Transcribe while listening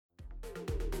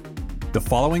The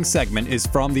following segment is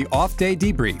from the Off Day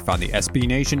Debrief on the SB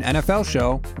Nation NFL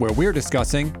Show, where we're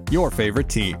discussing your favorite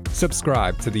team.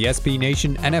 Subscribe to the SB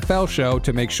Nation NFL Show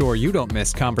to make sure you don't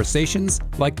miss conversations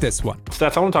like this one.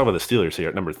 Stats, I want to talk about the Steelers here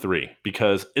at number 3,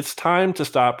 because it's time to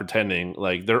stop pretending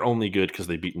like they're only good because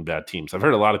they've beaten bad teams. I've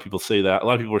heard a lot of people say that. A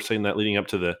lot of people were saying that leading up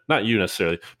to the, not you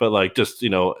necessarily, but like just,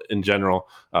 in general,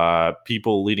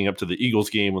 people leading up to the Eagles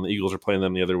game when the Eagles are playing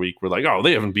them the other week were like, oh,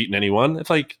 they haven't beaten anyone. It's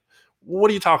like,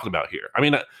 what are you talking about here? I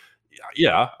mean,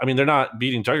 they're not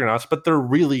beating juggernauts, but they're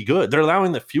really good. They're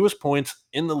allowing the fewest points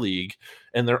in the league,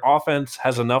 and their offense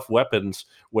has enough weapons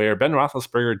where Ben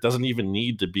Roethlisberger doesn't even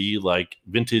need to be like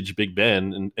vintage Big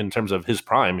Ben in terms of his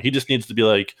prime. He just needs to be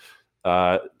like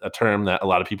a term that a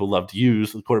lot of people love to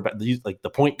use, the quarterback, like the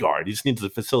point guard. He just needs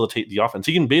to facilitate the offense.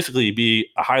 He can basically be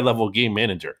a high-level game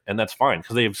manager, and that's fine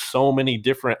because they have so many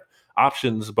different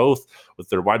options, both with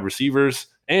their wide receivers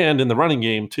and in the running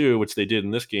game too, which they did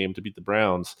in this game to beat the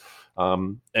Browns.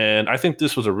 And I think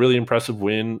this was a really impressive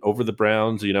win over the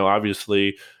Browns. Obviously,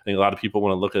 I think a lot of people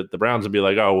want to look at the Browns and be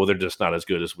like, oh, well, they're just not as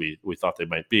good as we thought they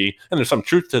might be. And there's some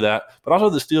truth to that. But also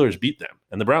the Steelers beat them,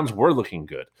 and the Browns were looking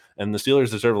good. And the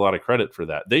Steelers deserve a lot of credit for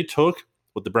that. They took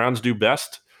what the Browns do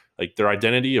best, like their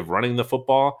identity of running the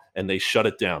football, and they shut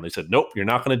it down. They said, nope, you're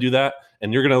not going to do that,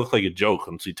 and you're going to look like a joke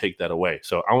once you take that away.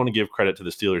 So I want to give credit to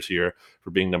the Steelers here for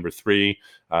being number 3.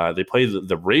 They play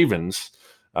the Ravens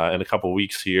in a couple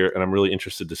weeks here, and I'm really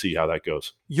interested to see how that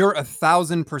goes. You're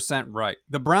 1,000% right.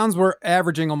 The Browns were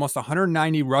averaging almost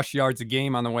 190 rush yards a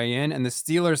game on the way in, and the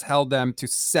Steelers held them to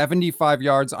 75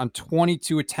 yards on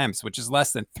 22 attempts, which is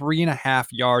less than 3.5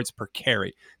 yards per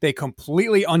carry. They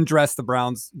completely undressed the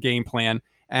Browns' game plan.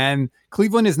 And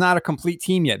Cleveland is not a complete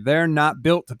team yet. They're not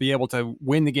built to be able to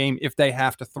win the game if they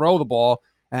have to throw the ball.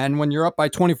 And when you're up by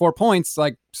 24 points,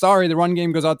 sorry, the run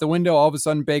game goes out the window. All of a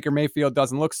sudden, Baker Mayfield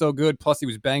doesn't look so good. Plus, he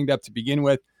was banged up to begin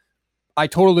with. I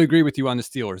totally agree with you on the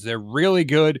Steelers. They're really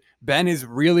good. Ben is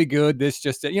really good. This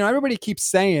just, everybody keeps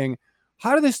saying,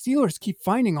 how do the Steelers keep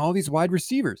finding all these wide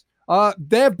receivers?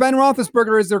 They have Ben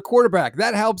Roethlisberger as their quarterback.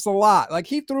 That helps a lot. Like,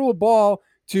 he threw a ball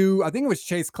to, I think it was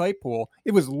Chase Claypool.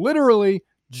 It was literally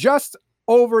just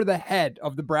over the head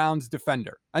of the Browns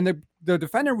defender. And the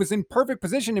defender was in perfect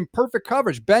position, in perfect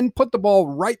coverage. Ben put the ball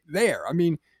right there. I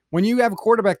mean, when you have a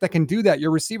quarterback that can do that,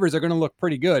 your receivers are going to look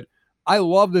pretty good. I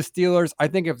love the Steelers. I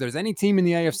think if there's any team in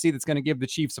the AFC that's going to give the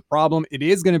Chiefs a problem, it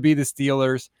is going to be the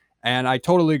Steelers. And I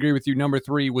totally agree with you. Number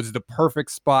 3 was the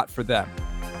perfect spot for them.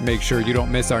 Make sure you don't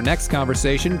miss our next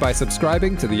conversation by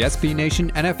subscribing to the SB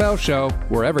Nation NFL Show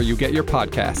wherever you get your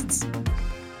podcasts.